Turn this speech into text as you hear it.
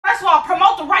First of all,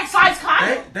 promote the right size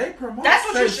condom. They promote That's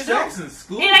what you should sex do. in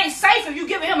school. It ain't safe if you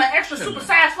give him an extra super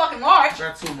size fucking large.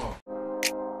 Got two more.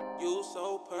 You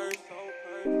so perfect.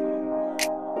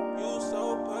 You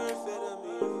so perfect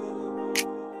to me.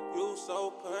 You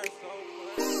so perfect.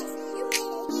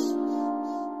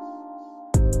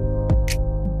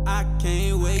 I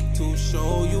can't wait to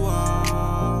show you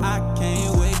all. I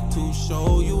can't wait to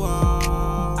show you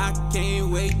all. I can't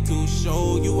wait to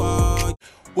show you all.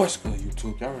 What's good,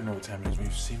 YouTube? Y'all already know what time it is when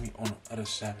you see me on the other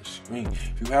side of the screen.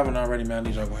 If you haven't already, man, I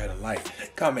need y'all to go ahead and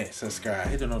like, comment, subscribe,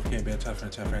 hit the notification bell, tell a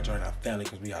friend, join our family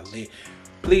because we are lit.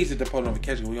 Please hit the post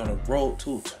notification. We on the road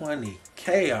to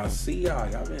 20K. I'll see y'all.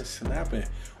 Y'all been snapping.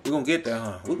 We're going to get there,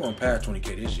 huh? We're going to pass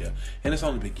 20K this year. And it's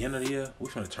only the beginning of the year. We're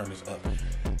trying to turn this up.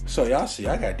 So y'all see,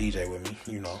 I got DJ with me.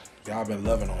 You know, y'all been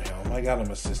loving on him. I got him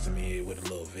assisting me with a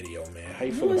little video, man. How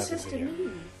you feel about this video?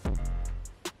 Me?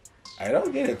 Hey,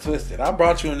 don't get it twisted. I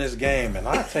brought you in this game and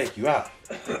I'll take you out.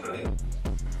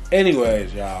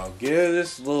 Anyways, y'all, give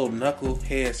this little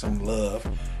knucklehead some love.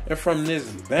 And from this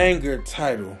banger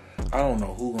title, I don't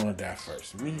know who gonna die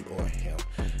first, me or him.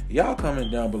 Y'all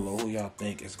comment down below who y'all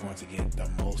think is going to get the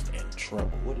most in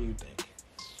trouble. What do you think?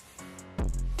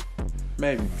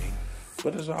 Maybe me.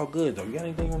 But it's all good though. You got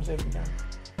anything you want to say for now?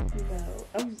 No,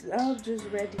 I'm just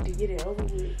ready to get it over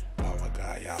with. Oh my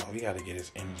God, y'all, we gotta get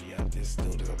his energy out. This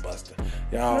dude is a buster.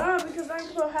 Y'all. No, because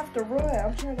I'm gonna have to run.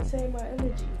 I'm trying to save my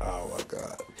energy. Oh my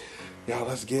God. Y'all,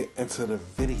 let's get into the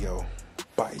video.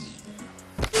 Bye.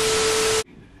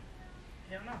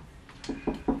 Hell no.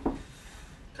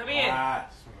 Come in. I'm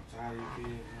tired of you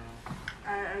kids,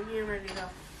 man. I'm getting ready to go.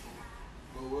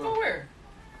 Go where?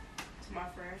 To my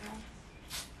friend's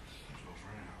house.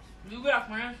 You got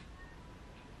friends?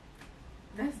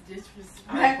 That's I ain't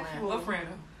disrespectful. playing. What friend?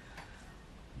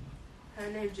 Her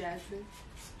name's Jasmine.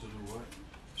 To do what?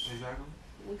 Exactly?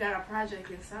 We got a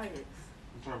project in science.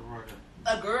 What type of project?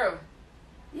 A girl.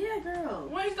 Yeah, girl.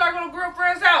 When you start going to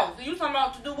girlfriend's house, you talking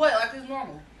about to do what? Like it's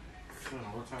normal.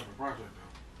 What type of project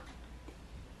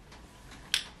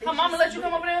though? Her mama let you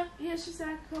come over there? Yeah, she said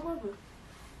I could come over.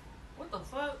 What the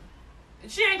fuck?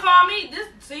 And she ain't called me.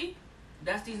 See?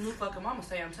 That's these new fucking mamas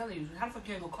say. I'm telling you. How the fuck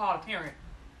you ain't gonna call a parent?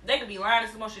 They could be lying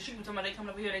to some more shit. She could be talking about they coming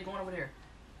over here, they going over there.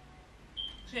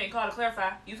 She ain't called to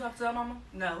clarify. You talk to her mama?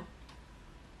 No.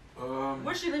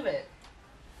 Where she live at?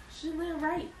 She live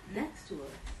right next to us.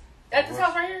 At this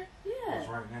house right here? Yeah. It's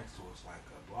right next to us, like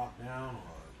a block down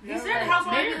or... He said the house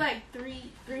right maybe here.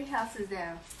 like three houses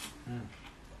down.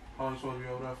 How long you supposed to be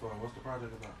over there for? What's the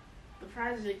project about? The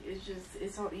project is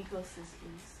it's on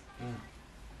ecosystems.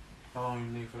 How long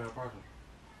you need for that project?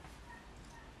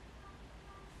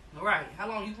 All right. How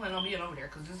long you planning on being over there?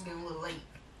 Because this is getting a little late.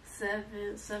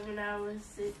 7 hours,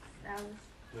 6 hours,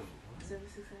 Dude, 7,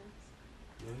 6 hours.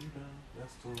 yeah, you done.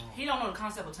 That's too long. He don't know the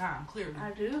concept of time, clearly.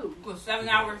 I do. Because 7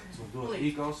 hours. So do an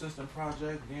please. ecosystem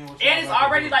project, then what And it's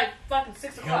already like fucking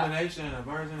 6 o'clock. Combination of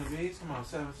birds and the bees? Come on,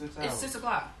 7, 6 hours. It's 6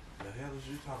 o'clock. The hell is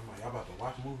you talking about? Y'all about to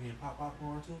watch a movie and pop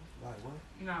popcorn too? Like what?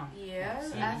 No. Yeah,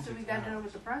 7, after we 6 got hours. done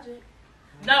with the project.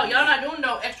 No, y'all not doing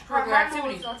no Her extracurricular mama was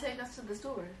activities. gonna take us to the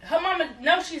store. Her mama,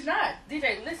 no, she's not.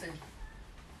 DJ, listen.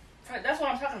 That's what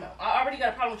I'm talking about. I already got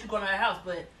a problem with you going to her house,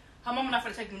 but her mama not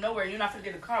finna take you nowhere. You're not finna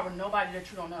get a car with nobody that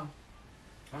you don't know.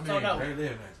 I mean, So, no. they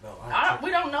live next door. We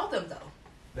don't know them, though.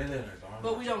 They live next door.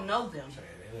 But we don't know them.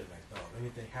 They live next door.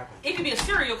 Anything happens. It could be a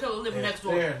serial killer living next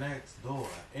door. They're next door.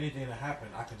 Anything that happen,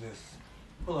 I can just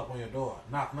pull up on your door.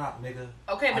 Knock, knock, nigga.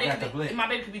 Okay, but I got the blick. my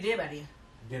baby could be dead by then.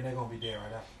 Then they're gonna be dead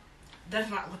right after. That's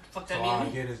not what the fuck So that all I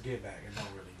means. get is get back. It don't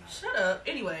really matter. Shut up.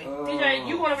 Anyway, DJ,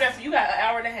 you going over there for, you got an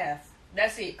hour and a half.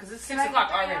 That's it, because it's 6 o'clock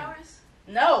Can I get 3 already. hours?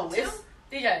 No, 2? it's,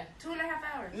 DJ, 2.5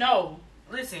 hours. no,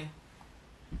 listen.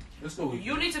 Let's go.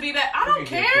 You need to be back. I You don't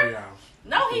can get 3 care. hours.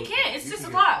 No, he can't. It's You 6 can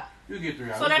o'clock. You get 3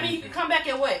 hours. So that means you can come back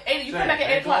at what? 8? You come back at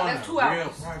 8 They o'clock. doing That's a 2 hours. real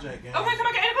project, gang. Okay, come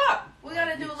back at 8 o'clock. We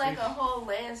gotta do like a whole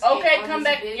landscape. Okay, on come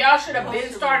this back. big Y'all should have been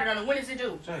poster. started on it. When is it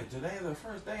due? Jay, today is the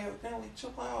first day of family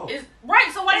chill out. It's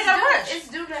right. So why they gotta rush? It's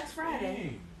due next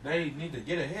Friday. They need to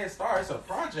get a head start. It's a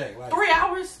project. Like 3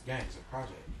 hours. gang, it's a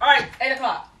project. All right, 8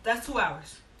 o'clock. That's 2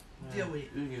 hours. Man, Deal with it.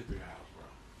 You get 3 hours,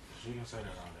 bro. You can say that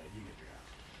all day. You get 3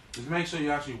 hours. Just make sure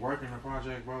you actually working the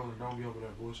project, bro, and don't be over there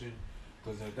bullshitting.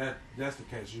 Because if that's the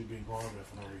case, you've been going over there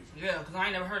for no reason. Yeah, because I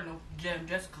ain't never heard no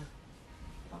Jessica.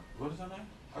 What is her name?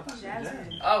 I thought she was Jasmine.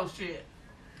 Jasmine. Oh shit.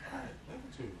 Alright, look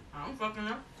at you. I don't fucking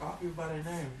know. Call people by their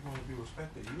name. You want to be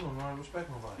respected. You don't know how to respect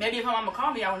nobody. Maybe if her mama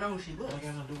called me, I would know who she was. That ain't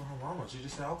got nothing to do with her mama. She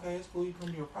just said, okay, it's cool. You come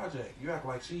to your project. You act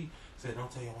like she said, don't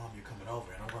tell your mom you're coming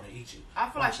over and I'm going to eat you. I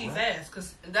feel like she's what? ass,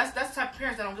 because that's the type of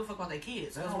parents that don't give a fuck about their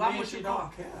kids. That Because don't why mean wouldn't she you call?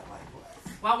 don't care. Like what?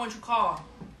 Why wouldn't you call?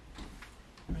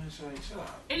 Man, shut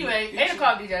up. Anyway, 8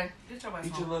 o'clock, DJ. Get your ass Eat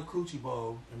your home. little coochie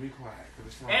bowl and be quiet. 'Cause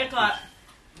it's 8 o'clock.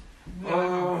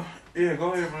 Yeah,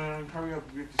 go ahead, man. Hurry up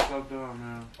and get your stuff done,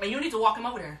 man. And you need to walk him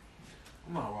over there.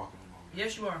 I'm not walking him over.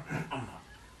 Yes, you are. I'm not.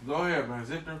 Go ahead, man.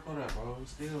 Zip that foot up, bro.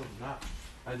 It's still not.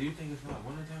 Like, do you think it's not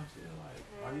wintertime still? Like,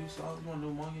 are you so you want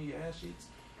pneumonia in your ass cheeks?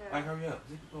 Like, hurry up.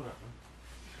 Zip your foot up,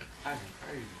 man. Acting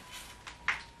crazy.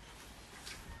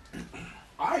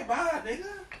 Alright, bye,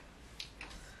 nigga.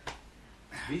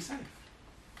 Be safe.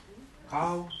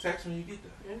 Call, text when you get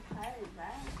there. Okay,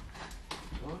 bye.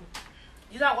 Go ahead.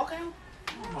 You not walking him?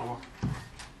 I'm not walking.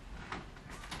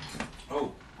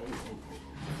 Oh.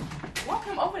 Walk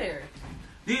him over there.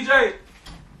 DJ!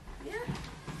 Yeah.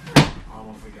 I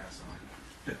almost forgot something.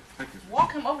 Yeah, take this.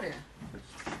 Walk him over there.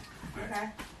 Okay. Okay.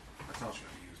 I thought you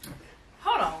had used it.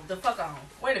 Hold on. The fuck on.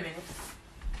 Wait a minute.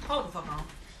 Hold the fuck on.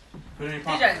 Put it in your DJ.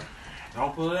 pocket.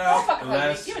 Don't pull it Don't out fucking play with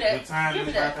unless me. Give me that. the time Give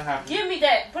is me about to that. happen. Give me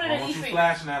that. Put it I in want each you feet.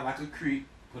 flashing that like a creep.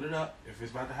 Put it up. If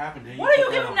it's about to happen, then What are you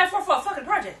put giving him that for a fucking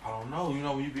project? I don't know. You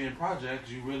know, when you be in projects,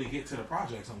 you really get to the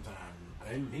project sometime.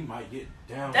 And he might get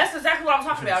down. That's exactly what I'm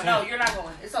talking about. No, you're not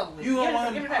going. It's over with. You don't Give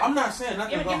want me him. that. I'm not saying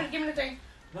nothing. Give me the thing.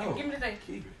 No. Give me the thing.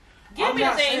 Keep it. Give I'm me the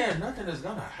not thing. saying nothing is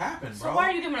gonna happen, bro. So why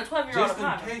are you giving a 12-year-old Just a in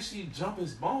condom? case he jump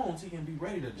his bones, he can be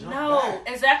ready to jump No, back.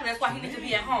 exactly. That's why he needs to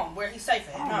be at home where he's safe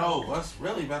at. I don't know what's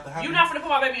really about to happen. You're not gonna put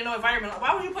my baby in no environment.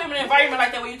 Why would you put him in an environment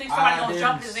like that where you think somebody's gonna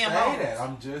jump his damn I bones? didn't say that.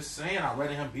 I'm just saying I'd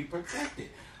rather him be protected.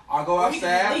 I'll go Well, he can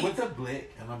outside leave. with a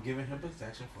blick and I'm giving him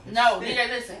protection for his No, stick. DJ,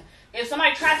 listen. If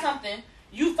somebody tries something,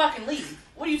 you fucking leave.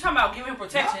 What are you talking about? Giving him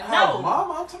protection? No, No.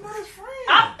 Mama, I'm talking about his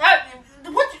friend.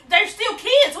 They're still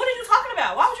kids. What are you talking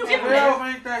about? Why would you give him Girl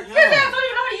that? ain't that young. His ass don't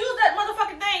even know how to use that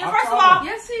motherfucking thing. And I first of told all, him.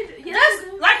 Yes, he do.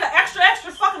 that's like an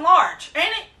extra fucking large,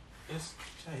 ain't it? It's-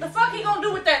 The fuck he gonna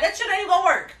do with that? That shit ain't gonna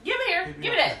work. Give it here.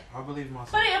 Give me that. I believe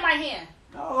myself. Put it in my hand.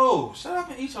 No, shut up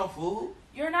and eat your food.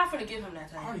 You're not finna give him that I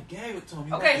thing. already gave it to him.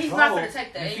 He Okay, got to he's go. not finna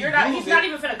take that. If he You're not. use He's it- not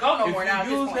even finna go no more if now at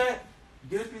you this use point. that,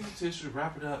 get a piece of tissue,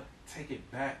 wrap it up, take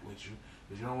it back with you,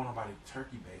 because you don't want nobody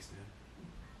turkey basting.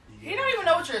 He don't even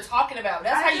know what you're talking about.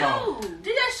 That's how I you. do.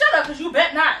 DJ, shut up, cause you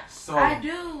bet not. So, I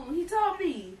do. He told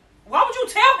me. Why would you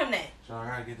tell him that? so I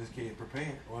gotta get this kid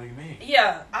prepared. What do you mean?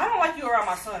 Yeah, I don't like you around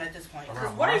my son at this point. 'Cause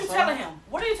Around what are my you son? telling him?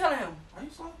 What are you telling him? Are you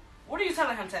slow? What are you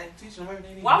telling him, Tay? Teaching them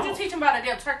everything. Why would you teach him about a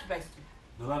damn turkey basting?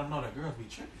 To let them know that girls be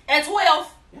tricky. At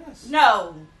 12? Yes.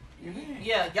 No. You mean?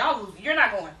 Yeah, you're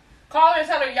not going. Call her and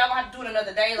tell her y'all gonna have to do it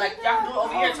another day. Like, y'all can do it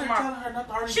over here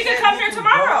tomorrow. She could come here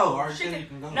tomorrow. She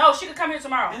could, no, she could come here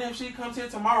tomorrow. And if she comes here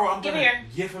tomorrow, I'm Give gonna here.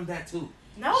 give him that too.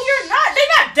 No, you're not. They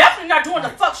not definitely not doing the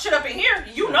fuck shit up in here.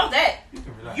 You know that. You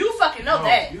can relax. You fucking know No,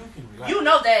 that. You can relax. You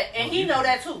know that, and No, he you know can-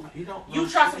 that too. He don't You know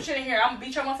try some shit in here, I'm gonna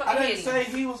beat your motherfucking I head didn't in. say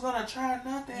he was gonna try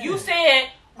nothing. You said I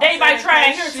they might said try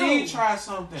in that here she too. try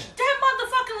something. That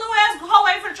motherfucking little ass hoe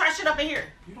ain't finna try shit up in here.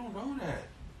 You don't know that.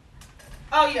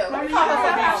 Oh yeah, let me call Mommy, her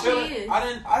you know out. how she is.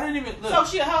 I didn't even look. So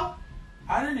she a hoe?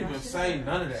 I didn't even No, she say not.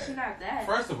 none of that. She not that.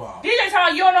 First of all, DJ talking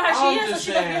about you don't know how I'm she is, so just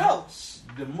she must be a saying, hoe.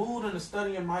 the mood and the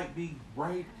studying might be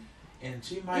great, and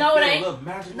she might No, it feel a ain't. little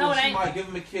magical. No, it she ain't. might give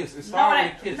him a kiss. It No, started it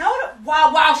with a ain't. kiss. No,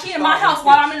 while she in my Start with house,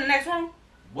 while kiss. I'm in the next room.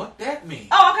 What that mean?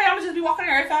 Oh, okay, I'm gonna just be walking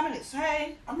there every 5 minutes.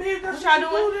 Hey, I mean, if what that's y'all you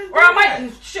doing? do, then Or I do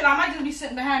might, that. shit, I might just be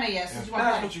sitting behind their ass since If you want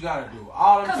that's to what you gotta do.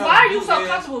 All I'm Because telling why are you you so is,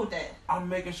 comfortable with that? I'm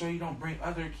making sure you don't bring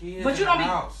other kids But you in don't the be-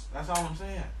 house. That's all I'm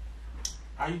saying.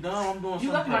 Are you done? I'm doing something.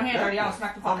 You left my hand dirty, I'll productive.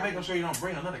 smack the fuck I'm out making of sure you don't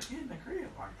bring another kid in the crib.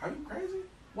 Like, are you crazy?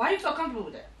 Why are you so comfortable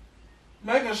with that?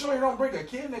 Making sure you don't bring a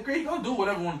kid in the crib. You're gonna do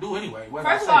whatever you want to do anyway. Whether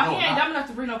First of I say all, no he or ain't not. dumb enough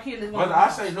to bring no kid in this Whether motherfucker. I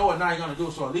say no or not, you're gonna do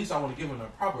it. So at least I want to give him the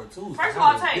proper tools. First to of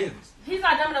all, handle his Tay, business. he's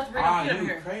not dumb enough to bring no kid up you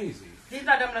here. crazy? He's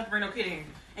not dumb enough to bring no kid in here.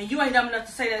 And you ain't dumb enough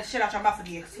to say that shit out your mouth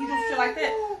again. Cause he do shit like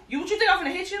that. What you think I'm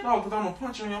gonna hit you? No, because I'm gonna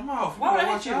punch you in your mouth. Why would I better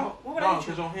hit watch you? out. Why would I No, hit you?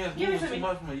 because your hands Give it moving to too me.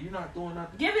 much for me. You're not doing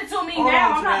nothing. Give it to me Hold now.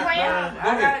 on I'm to not that, playing. man. Go I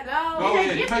ahead. gotta go. Go DJ,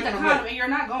 ahead. give Make me the him condom look. and you're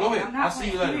not going. Go ahead. I'm not I'll see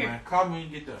you playing. later, Give man. Call me when you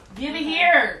get there. Give it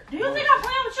here. Do you think I'm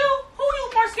playing with you? Who you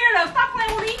more scared of? Stop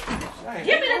playing with me. Hey,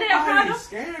 Give me the damn nobody's condom.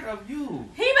 scared of you.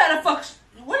 He better fuck.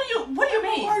 What do you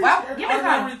mean? Nobody's Well, scared. give me the I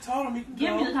condom. already told him he can Give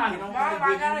go. me the condom. He don't Mom, gotta I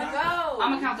give you gotta nothing. go. I'm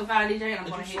gonna count to 5, DJ, and I'm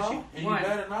Is gonna you hit slow? you. And you 1,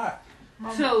 better not.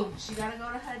 2. She gotta go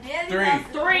to her daddy. 3. house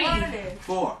in the 3. morning.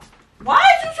 4. Why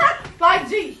is you trying? Like,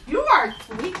 G, you are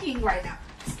tweaking right now.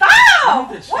 Stop!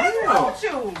 You need to What is chill. wrong with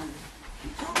you?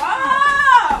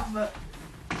 Stop!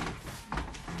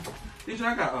 DJ,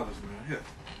 I got others, man. Here.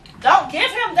 Don't give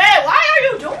him that. Why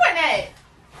are you doing that?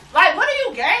 Like, what do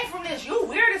you gain from this? You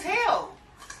weird as hell.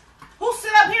 Who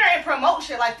sit up here and promote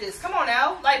promote shit like this. Come on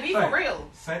now. Like, be for real.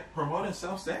 Promoting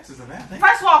self-sex is a bad thing.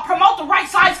 First of all, promote the right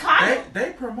size condom.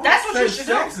 They promote That's what you should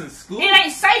sex do. in school. It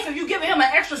ain't safe if you giving him an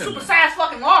extra super size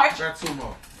fucking large. Got 2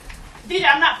 more. DJ,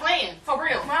 I'm not playing. For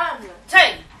real.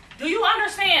 Tay, do you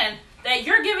understand that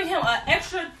you're giving him an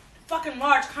extra fucking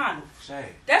large condom? Shay.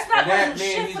 That's not that going to do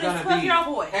shit he's for this gonna 12-year-old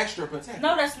boy. Extra protected.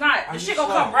 No, that's not. Are The you shit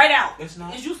gonna slow? come right out. It's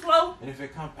not. Is you slow? And if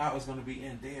it comes out, it's gonna be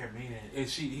in there. Meaning,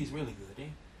 he's really good. Eh?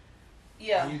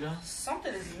 Yeah. Are you done?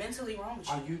 Something is mentally wrong with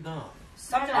you. Are you done?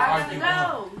 Something Are wrong with you you.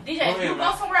 done? DJ, Go if you ahead, go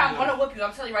man. somewhere, I'm Yeah. gonna whoop you.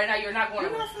 I'm telling you right now, you're not going to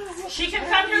You're whoop. not finna whoop She him. can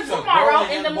come here He's a tomorrow grown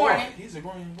in the young morning. boy. He's a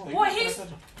grown young boy. Boy, You he's- can't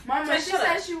touch him. Mama, Say she shut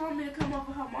said up. she want me to come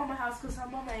over her mama's house because her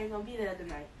mama ain't gonna be there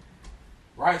tonight.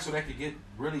 Right, so they could get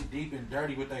really deep and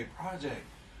dirty with their project.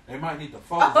 They might need to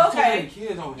focus. There's too Okay. many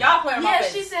kids over here. Y'all playing in my Yeah,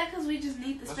 face. she said because we just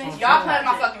need the That's space. what I'm for Y'all the playing in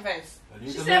my project. fucking face. They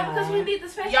need She the said living because we room. need the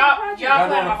space Y'all- for the project. y'all Y'all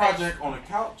playing doing my a face. project on the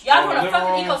couch. Y'all or doing a living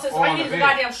fucking room, ecosystem. or All on you the need is a bed?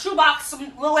 goddamn shoebox, some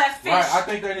little ass fish. Right, I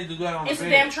think they need to do that on It's the a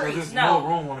bed. damn 'cause trees. There's No. no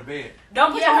room on the bed.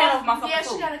 Don't put your hand over my fucking Yeah,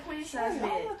 food. she got a queen size I bed.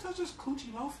 don't want to touch this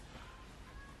coochie loaf.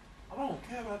 I don't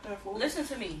care about that fool. Listen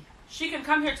to me. She can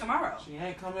come here tomorrow. She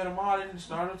ain't come here tomorrow. They didn't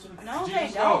start until No,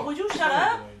 Jesus they go. don't. Would you shut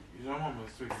up? Your mama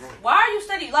is tweaking. Go ahead. Why are you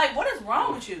steady? Like, what is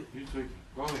wrong with you? You tweaking.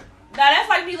 Go ahead, man. Now that's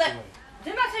like me Go let. ahead.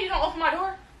 Didn't I tell you don't open my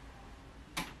door?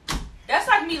 That's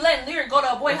like me letting Lyric go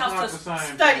to a boy It's house not to the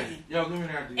same study thing. Yo, give me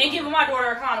that. and giving my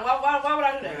daughter a condom. Why would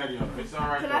I do Give me that? that deal. It's all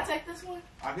right. Can though. I take this one?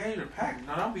 I gave you the pack.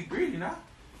 Now don't be greedy now.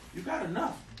 You got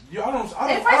enough. I don't If expect you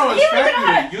don't even know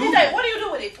how you to, to use DJ, it. what do you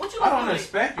do with it? What you I gonna don't do with it?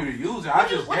 expect you to use it. I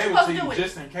What you- just what you gave it supposed to to do you with it?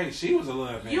 just in case she was a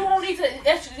little man. You won't need to.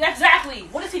 Exactly.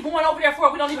 What is he going over there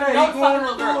for? We don't even Hey, know he the going fucking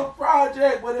to little do a girl.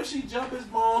 project, but if she jump his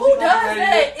bones, Who he gonna be does ready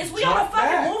that? to Is we on a jump fucking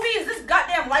back. movie? Is this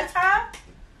goddamn Lifetime?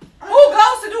 Who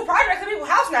goes to do projects in people's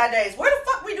house nowadays? Where the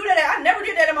fuck we do that at? I never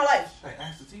did that in my life. Hey,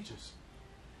 ask the teachers.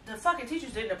 The fucking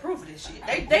teachers didn't approve of this shit.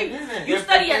 They They didn't. you If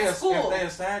study they at school. If they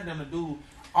assigned them to do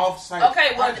off-site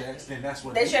Okay, well, projects, then that's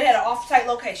what They it should is. have had an off-site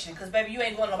location, cause baby, you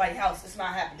ain't going to nobody's house. It's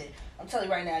not happening. I'm telling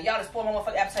you right now, y'all just spoiled my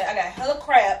motherfucking appetite. I got hella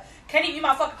crab. Can't even eat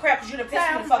my fucking crab cause you done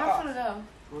pissed me the fuck off. I'm gonna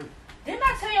go. Didn't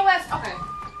I tell your ass? Okay.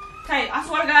 Hey, I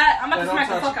swear to God, I'm about Hey, to don't smack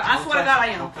the touch fuck it. out. I Don't swear to touch God, I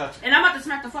it. am. Don't touch it. And I'm about to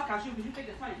smack the fuck out you because you think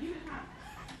it's funny. Give me time.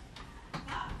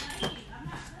 Stop playing. I'm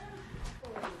not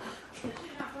playing. This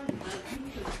shit not funny, bro. You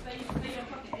need to stay your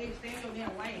fucking age, stay in your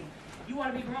damn lane. You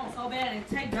want to be grown so bad and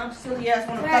take dumb, silly ass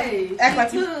want to Hey, act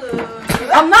like you.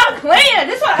 you. I'm not playing.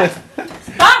 This one.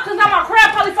 Stop, cause now my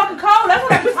crab probably fucking cold. That's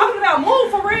what I'm talking about.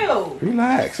 Move for real.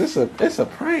 Relax. It's a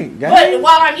prank, But gang.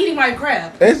 while I'm eating my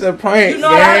crab, It's a prank, You know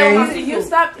I don't want gang. to- You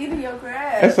stopped eating your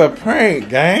crab. It's a prank,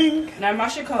 gang. now my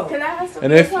shit cold. Can I have some?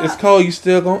 And if pop? it's cold, you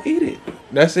still gonna eat it.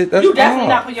 That's it. That's You definitely all.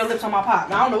 not putting your lips on my pop.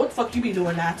 Now I don't know what the fuck you be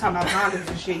doing now. Talking about condoms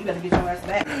and shit. You better get your ass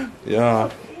back. Yeah.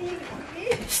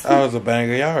 That was a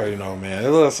banger. Y'all already know, man. A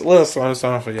little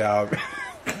song for y'all.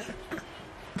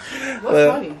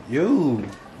 What's funny? You.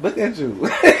 Look at you.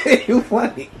 You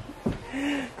funny.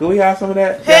 Can we have some of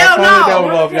that? Hell no. That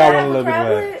would love Can y'all I want have a a little bit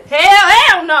crab of that. leg?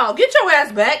 Hell no. Get your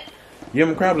ass back. Give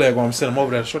him crab leg while I'm sending him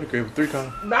over there to Shorty crib for 3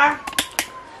 times. Bye.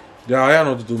 Y'all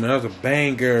know what to do, man. That was a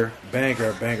banger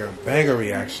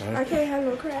reaction. I can't have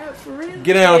no crab for real.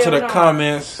 Get down to Hell the no.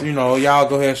 comments. You know, y'all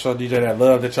go ahead and show DJ that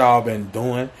love that y'all been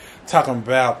doing. Talking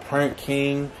about Prank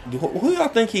King. Who y'all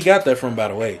think he got that from, by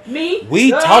the way? Me? We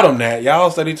Duh. taught him that.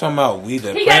 Y'all said he talking about we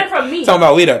the He got it from me. Talking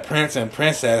about we the prince and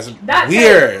princess. Not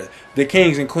We're the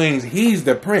kings and queens. He's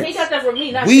the prince. He got that from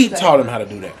me. Not We you, taught him how to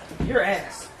do that. your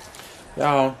ass.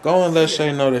 Y'all go and let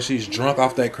Shay know that she's drunk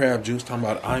off that crab juice. Talking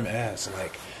about I'm ass.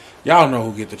 Like y'all know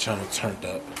who get the channel turned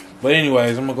up. But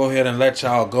anyways, I'm gonna go ahead and let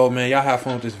y'all go, man. Y'all have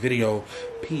fun with this video.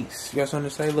 Peace. You got something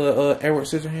to say, little Edward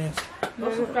Scissorhands?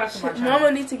 Go subscribe to my channel.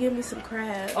 Mama needs to give me some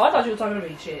crab. Oh, I thought you were talking to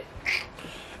me. Shit.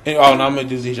 And, oh, no, I'm gonna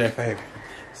do DJ favor.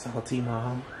 Salty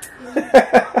mom.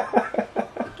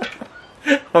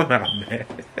 I'm not mad.